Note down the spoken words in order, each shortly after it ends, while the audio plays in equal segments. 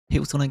Hey,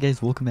 what's going on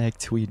guys, welcome back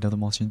to another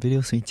monster video.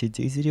 So in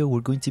today's video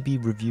we're going to be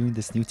reviewing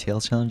this new tail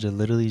challenge that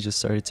literally just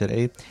started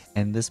today,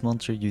 and this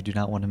monster you do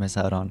not want to miss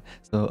out on.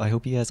 So I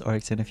hope you guys are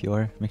excited. If you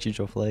are, make sure you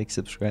drop a like,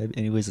 subscribe.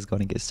 Anyways, let's go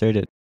and get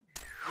started.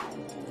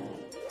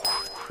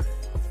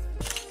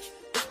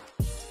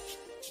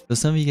 So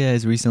some of you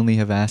guys recently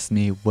have asked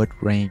me what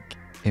rank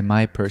am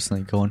I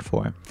personally going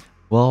for.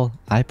 Well,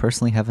 I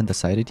personally haven't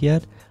decided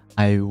yet.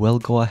 I will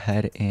go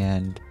ahead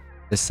and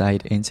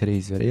decide in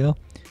today's video.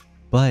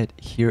 But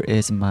here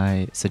is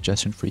my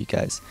suggestion for you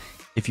guys.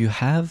 If you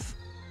have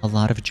a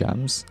lot of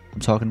gems, I'm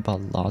talking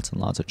about lots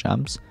and lots of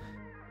gems,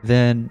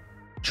 then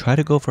try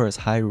to go for as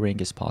high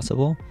rank as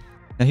possible.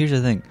 Now here's the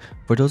thing,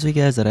 for those of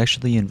you guys that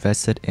actually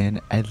invested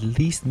in at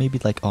least maybe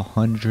like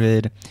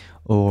 100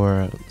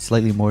 or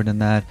slightly more than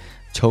that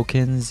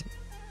tokens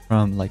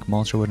from like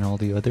Monster Wood and all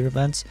the other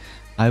events,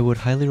 I would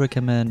highly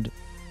recommend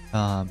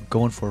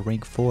going for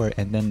rank 4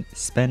 and then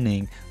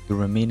spending the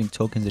remaining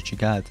tokens that you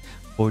got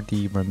for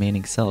the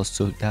remaining cells,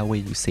 so that way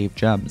you save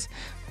gems.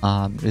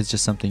 It's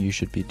just something you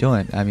should be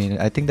doing. I mean,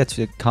 I think that's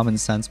common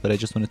sense, but I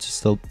just wanted to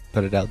still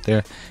put it out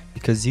there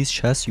because these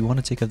chests, you want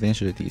to take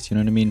advantage of these, you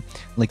know what I mean?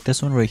 Like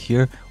this one right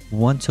here,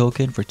 1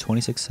 token for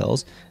 26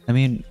 cells. I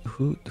mean,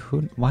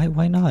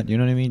 why not? You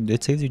know what I mean?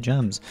 It saves you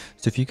gems.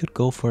 So if you could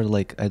go for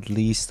like at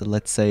least,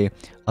 let's say,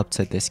 up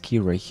to this key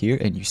right here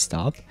and you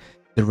stop,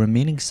 the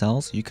remaining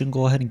cells you can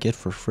go ahead and get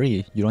for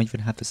free. You don't even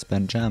have to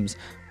spend gems.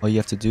 All you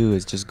have to do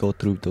is just go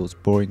through those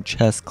boring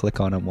chests, click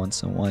on them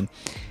once in one,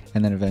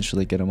 and then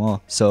eventually get them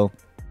all. So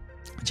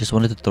just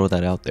wanted to throw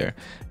that out there.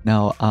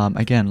 Now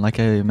again, like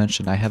I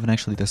mentioned, I haven't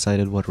actually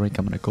decided what rank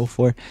I'm going to go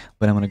for,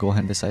 but I'm going to go ahead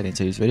and decide in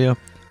today's video.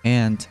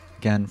 And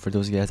again, for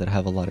those of you guys that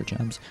have a lot of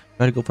gems,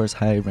 try to go for as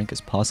high rank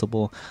as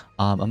possible.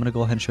 I'm going to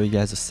go ahead and show you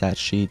guys the stat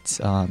sheets,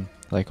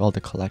 like all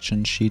the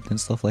collection sheet and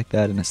stuff like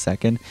that in a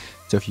second.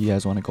 So if you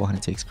guys want to go ahead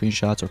and take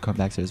screenshots or come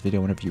back to this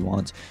video whenever you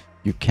want,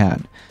 you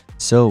can.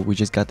 So we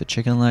just got the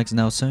chicken legs.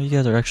 Now some of you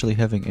guys are actually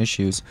having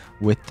issues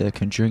with the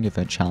Conjuring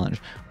event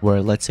challenge,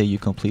 where let's say you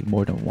complete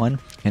more than one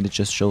and it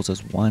just shows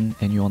us 1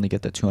 and you only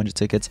get the 200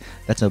 tickets.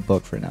 That's a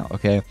bug for now,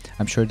 okay?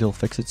 I'm sure they'll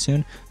fix it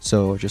soon,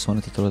 so just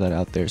wanted to throw that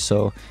out there.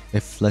 So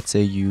if let's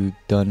say you've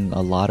done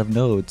a lot of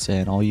nodes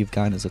and all you've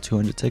gotten is the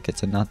 200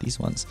 tickets and not these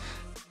ones,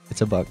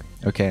 it's a bug,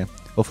 okay?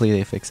 Hopefully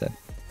they fix it.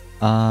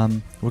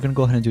 We're gonna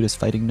go ahead and do this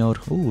fighting node.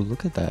 Ooh,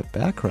 look at that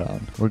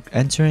background. We're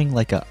entering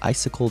like a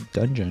icicle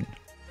dungeon.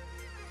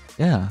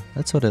 Yeah,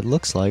 that's what it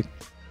looks like.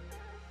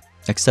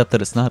 Except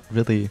that it's not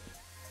really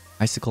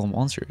icicle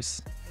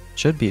monsters.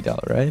 Should be though,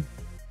 right?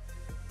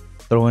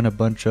 Throw in a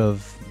bunch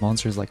of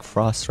monsters like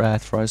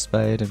Frostwrath,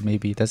 Frostbite, and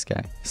maybe this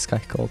guy,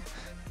 Skydkold.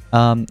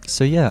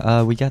 So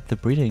yeah, we got the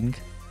breeding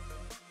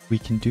we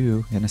can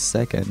do in a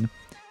second.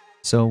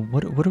 So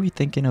what are we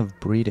thinking of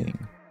breeding?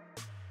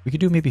 We could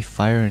do maybe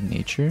fire and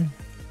nature.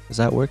 Does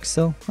that work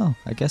still? Oh,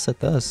 I guess it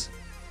does.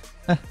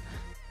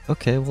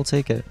 Okay, we'll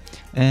take it.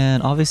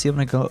 And obviously I'm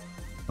gonna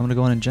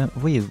go on and gem.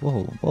 Wait,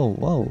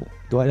 whoa.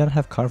 Do I not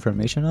have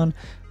confirmation on?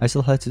 I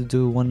still had to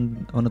do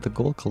one of the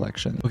gold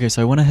collection. Okay,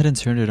 so I went ahead and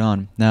turned it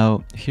on.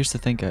 Now, here's the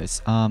thing,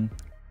 guys.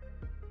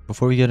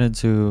 Before we get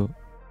into,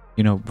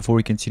 before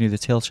we continue the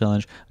tail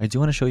challenge, I do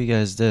want to show you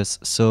guys this.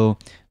 So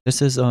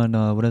this is on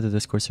one of the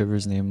Discord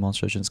servers named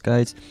Monster Legends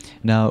Guides.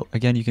 Now,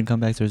 again, you can come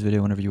back to this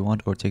video whenever you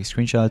want or take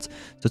screenshots.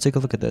 So take a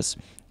look at this.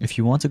 If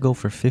you want to go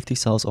for 50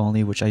 cells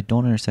only, which I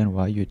don't understand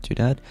why you'd do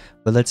that,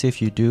 but let's say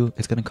if you do,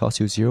 it's going to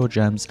cost you 0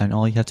 gems, and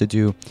all you have to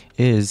do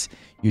is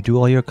you do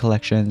all your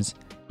collections,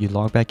 you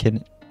log back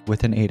in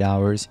within 8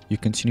 hours, you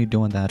continue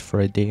doing that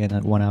for a day and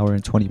at 1 hour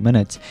and 20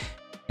 minutes.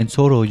 In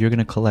total, you're going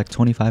to collect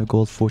 25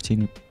 gold,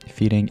 14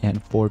 feeding,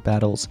 and 4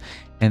 battles.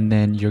 And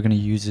then you're going to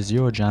use the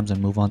 0 gems and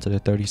move on to the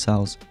 30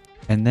 cells.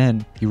 And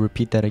then you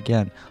repeat that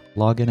again.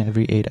 Log in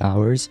every 8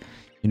 hours.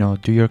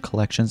 Do your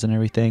collections and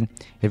everything.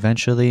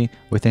 Eventually,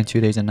 within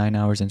 2 days and 9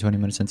 hours and 20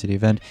 minutes into the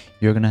event,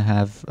 you're going to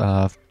have,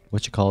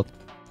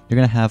 you're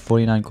going to have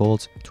 49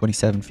 gold,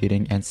 27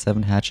 feeding, and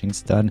 7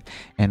 hatchings done.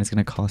 And it's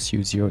going to cost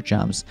you 0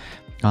 gems.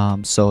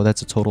 So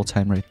that's a total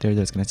time right there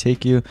that's going to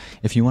take you.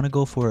 If you want to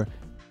go for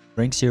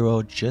rank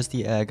 0, just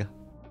the egg,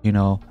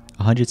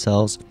 100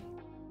 cells,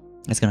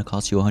 it's going to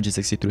cost you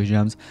 163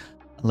 gems.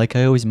 Like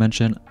I always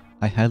mention,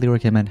 I highly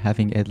recommend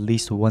having at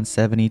least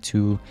 170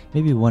 to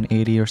maybe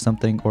 180 or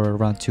something, or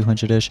around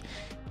 200-ish,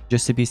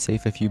 just to be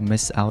safe if you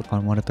miss out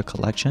on one of the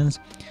collections,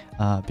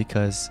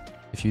 because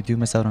if you do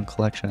miss out on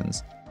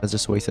collections, that's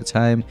just a waste of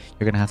time.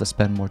 You're going to have to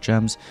spend more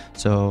gems.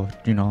 So,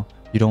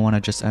 you don't want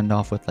to just end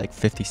off with like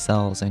 50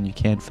 cells and you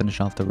can't finish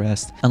off the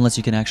rest unless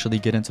you can actually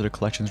get into the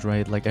collections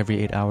right. Like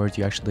every 8 hours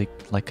you actually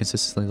like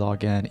consistently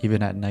log in,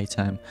 even at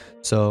nighttime.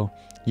 So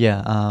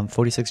yeah,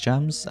 46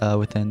 gems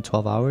within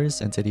 12 hours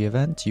into the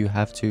event. You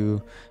have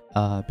to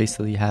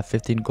basically have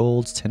 15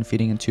 golds, 10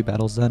 feeding, and 2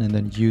 battles done, and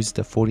then use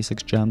the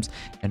 46 gems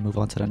and move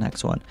on to the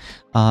next one.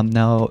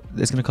 Now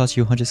it's going to cost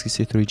you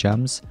 163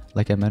 gems,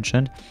 like I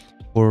mentioned.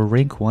 For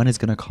rank 1, it's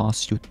going to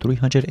cost you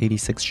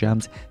 386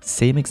 gems.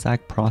 Same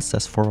exact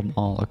process for them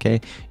all, okay?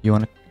 You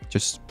want to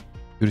just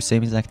do the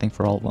same exact thing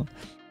for all of them.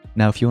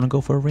 Now, if you want to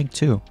go for a rank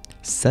 2,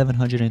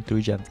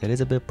 703 gems. It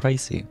is a bit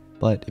pricey,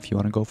 but if you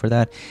want to go for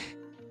that,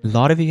 a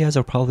lot of you guys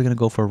are probably going to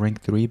go for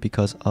rank 3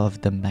 because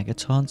of the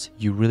megatons.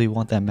 You really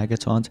want that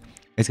megatons.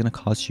 It's going to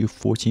cost you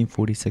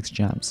 1446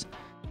 gems.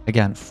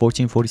 Again,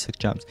 1446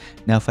 gems.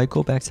 Now, if I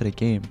go back to the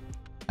game,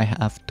 I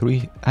have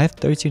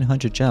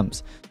 1300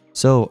 gems.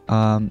 So,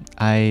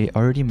 I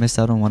already missed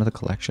out on one of the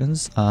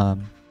collections,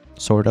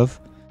 sort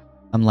of.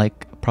 I'm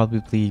like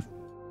probably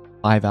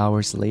 5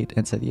 hours late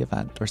into the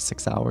event, or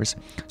 6 hours.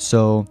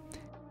 So,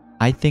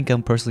 I think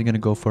I'm personally going to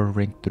go for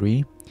rank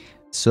 3.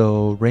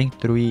 So rank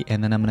 3,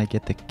 and then I'm gonna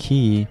get the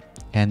key,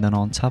 and then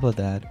on top of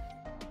that,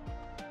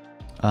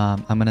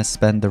 I'm gonna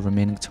spend the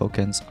remaining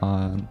tokens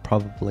on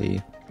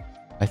probably,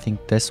 I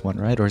think this one,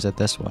 right? Or is it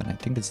this one? I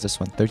think it's this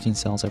one. 13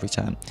 cells every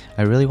time.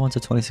 I really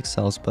wanted 26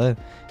 cells, but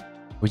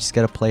we just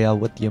gotta play out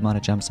with the amount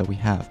of gems that we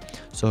have.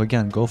 So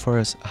again, go for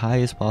as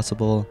high as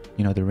possible.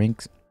 You know, the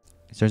ranks,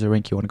 if there's a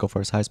rank, you want to go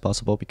for as high as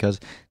possible because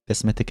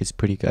this mythic is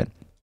pretty good.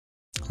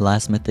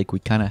 Last mythic we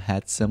kind of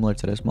had similar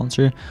to this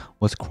monster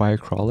was Cryer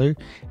Crawler,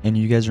 and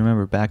you guys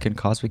remember back in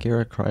Cosmic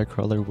Era, Cryer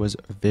Crawler was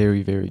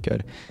very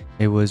good.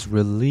 It was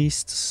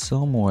released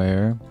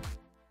somewhere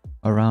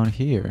around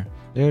here.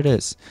 There it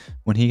is.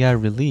 When he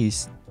got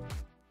released,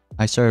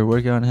 I started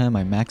working on him.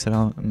 I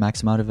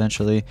maxed him out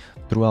eventually.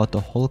 Throughout the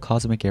whole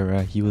Cosmic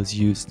Era he was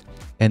used,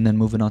 and then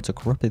moving on to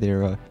Corrupted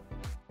Era,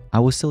 I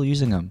was still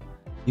using him.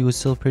 He was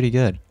still pretty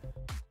good.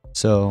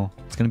 So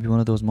it's gonna be one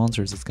of those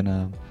monsters that's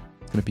gonna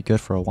be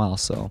good for a while,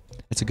 so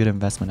it's a good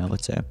investment, I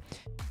would say.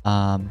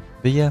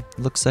 But yeah,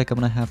 looks like I'm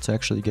gonna have to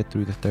actually get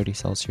through the 30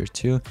 cells here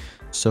too.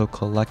 So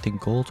collecting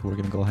gold, we're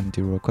gonna go ahead and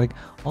do real quick.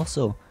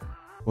 Also,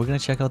 we're gonna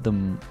check out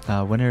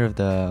the winner of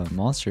the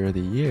monster of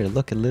the year.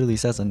 Look, it literally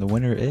says, and the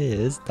winner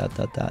is ...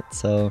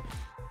 So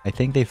I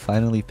think they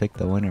finally picked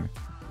the winner.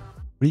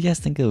 What do you guys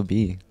think it would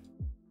be?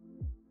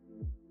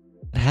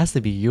 It has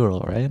to be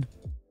Ural, right?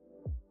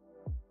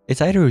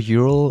 It's either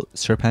Ural,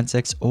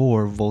 Serpentix,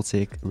 or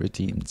Voltic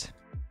Redeemed.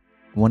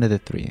 One of the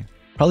three.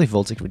 Probably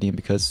Voltic Redeemed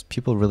because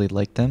people really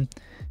liked him,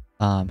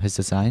 his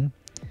design.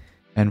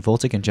 And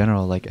Voltic in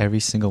general, like every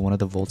single one of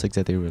the Voltics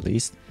that they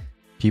released,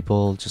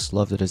 people just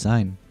love the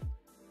design.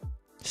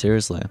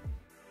 Seriously.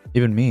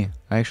 Even me,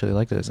 I actually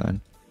like the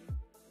design.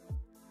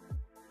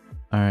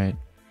 Alright,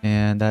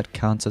 and that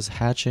counts as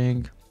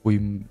hatching.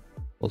 We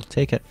will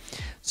take it.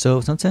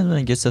 So sometimes when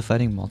it gets to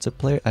fighting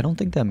multiplayer, I don't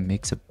think that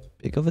makes a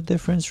big of a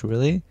difference,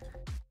 really.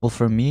 Well,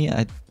 for me,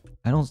 I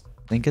don't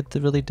think it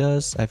really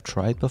does. I've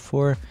tried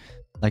before.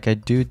 Like, I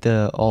do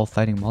the all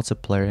fighting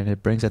multiplayer and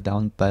it brings it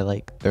down by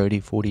like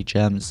 30-40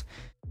 gems.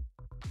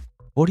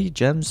 40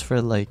 gems for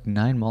like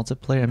 9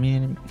 multiplayer. I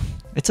mean,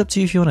 it's up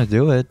to you if you want to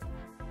do it.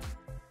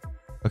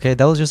 Okay,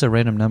 that was just a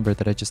random number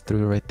that I just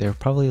threw right there.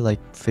 Probably like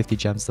 50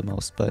 gems the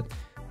most, but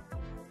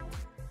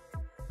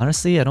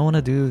honestly, I don't want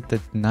to do the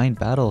 9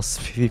 battles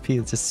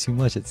PvP. It's just too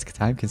much. It's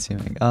time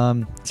consuming.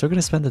 So we're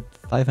gonna spend the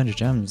 500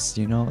 gems.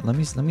 You know, let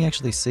me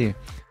actually see.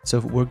 So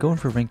we're going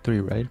for rank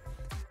 3, right?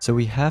 So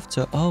we have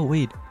to. Oh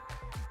wait,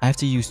 I have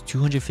to use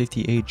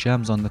 258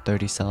 gems on the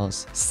 30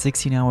 cells.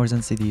 16 hours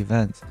into the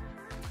event.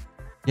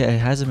 Yeah, it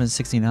hasn't been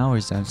 16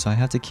 hours then, so I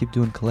have to keep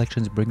doing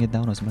collections, bring it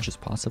down as much as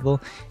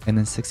possible, and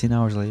then 16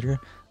 hours later,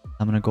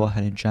 I'm gonna go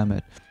ahead and gem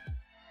it.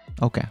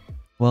 Okay,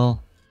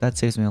 well, that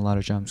saves me a lot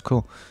of gems.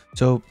 Cool.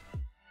 So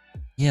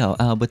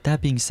yeah, with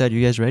that being said,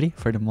 you guys ready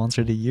for the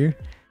monster of the year?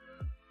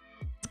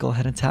 Let's go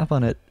ahead and tap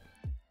on it.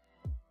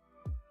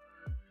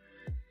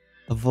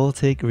 A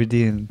Voltic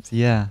Redeemed.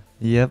 Yeah,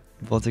 yep,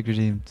 Voltic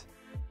Redeemed.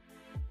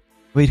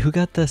 Wait, who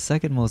got the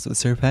second most?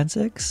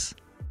 Serpentix?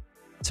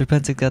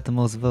 Serpentix got the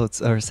most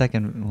votes, or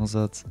second most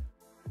votes.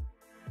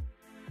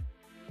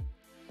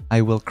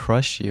 I will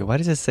crush you. Why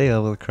does it say I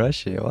will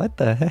crush you? What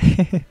the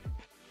heck?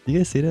 You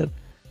guys see that?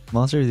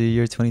 Monster of the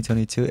year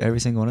 2022, every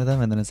single one of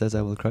them, and then it says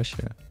I will crush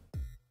you.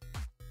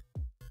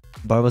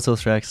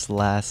 Barbatos Rex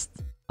last.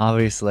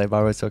 Obviously,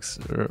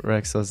 Barbatos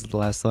Rex was the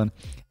last one.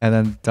 And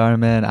then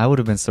Darman, I would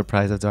have been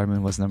surprised if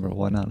Darman was number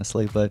 1,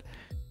 honestly, but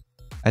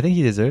I think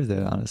he deserved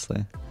it,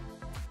 honestly.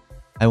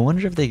 I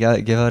wonder if they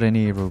give out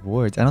any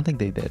rewards. I don't think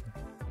they did.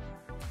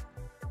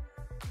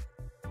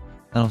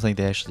 I don't think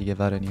they actually give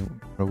out any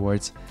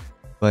rewards.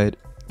 But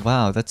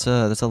wow, that's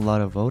a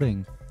lot of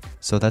voting.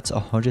 So that's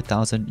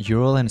 100,000.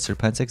 Ural and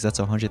Serpentix, that's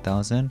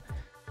 100,000.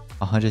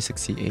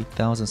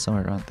 168,000,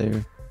 somewhere around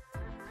there.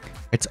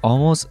 It's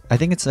almost, I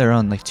think it's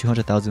around like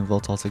 200,000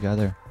 votes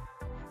altogether.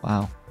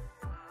 Wow.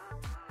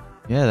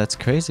 Yeah, that's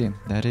crazy.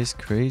 That is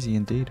crazy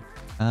indeed.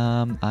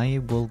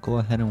 I will go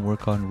ahead and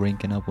work on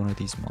ranking up one of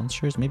these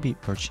monsters. Maybe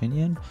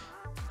Perchinian.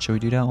 Should we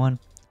do that one?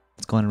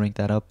 Let's go ahead and rank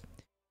that up.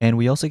 And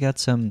we also got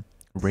some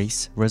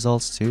race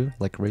results too,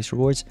 like race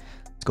rewards.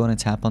 Let's go ahead and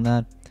tap on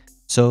that.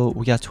 So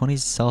we got 20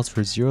 cells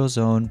for 0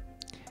 zone.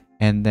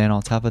 And then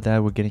on top of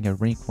that, we're getting a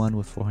rank 1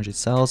 with 400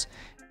 cells.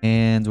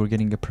 And we're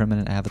getting a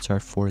permanent avatar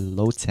for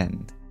low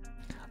 10.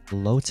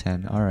 Low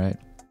 10, alright.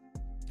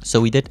 So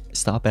we did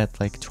stop at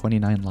like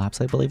 29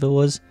 laps, I believe it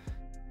was.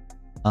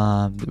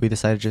 We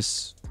decided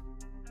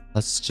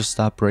let's just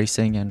stop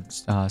racing and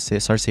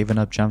start saving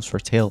up gems for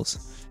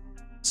tails.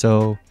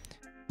 So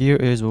here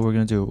is what we're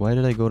gonna do. Why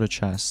did I go to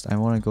chest? I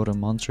want to go to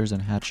monsters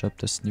and hatch up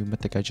this new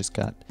mythic I just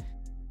got.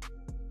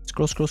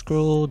 Scroll, scroll,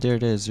 scroll. There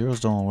it is. Zero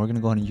zone. We're gonna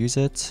go ahead and use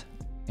it.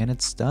 And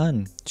it's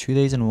done. 2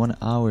 days and 1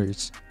 hour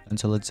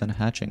until it's done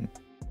hatching.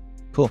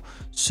 Cool.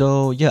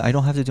 So yeah, I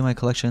don't have to do my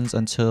collections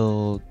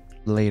until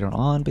later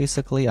on,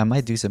 basically. I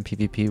might do some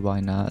PvP. Why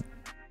not?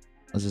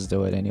 Let's just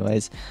do it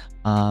anyways.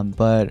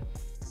 But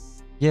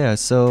yeah,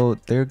 so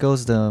there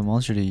goes the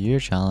Monster of the Year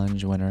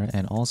challenge winner.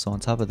 And also on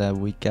top of that,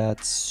 we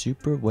got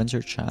super winter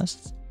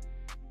chests.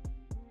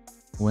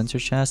 Winter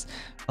chest.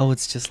 Oh,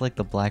 it's just like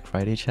the Black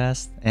Friday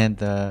chest and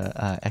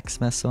the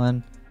Xmas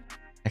one,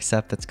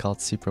 except it's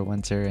called super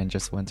winter and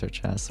just winter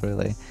chest,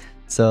 really.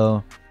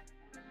 So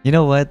you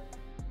know what,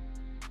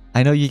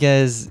 I know you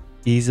guys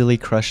easily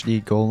crush the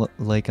goal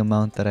like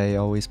amount that I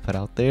always put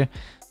out there.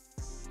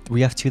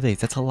 We have 2 days.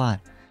 That's a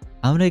lot.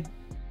 I'm gonna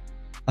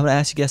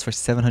ask you guys for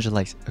 700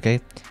 likes. Okay,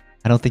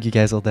 I don't think you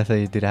guys will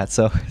definitely do that,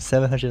 so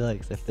 700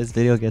 likes. If this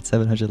video gets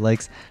 700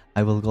 likes,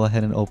 I will go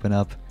ahead and open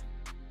up.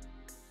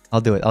 I'll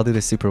do it. I'll do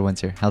the super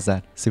winter. How's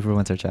that? Super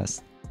winter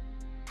chest.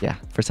 Yeah,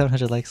 for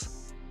 700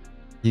 likes.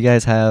 You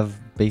guys have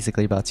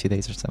basically about 2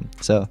 days or so.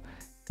 So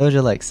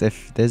 700 likes.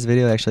 If this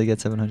video actually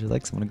gets 700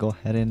 likes, I'm gonna go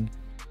ahead and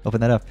open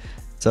that up.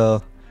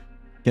 So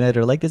you can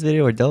either like this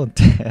video or don't.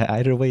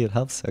 Either way, it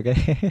helps.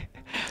 Okay.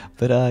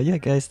 But yeah,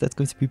 guys, that's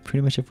going to be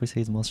pretty much it for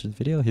today's monsters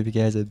video. I hope you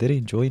guys did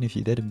enjoy, and if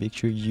you did, make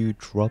sure you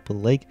drop a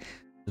like,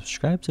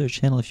 subscribe to our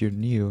channel if you're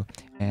new,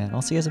 and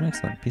I'll see you guys in the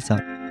next one. Peace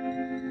out.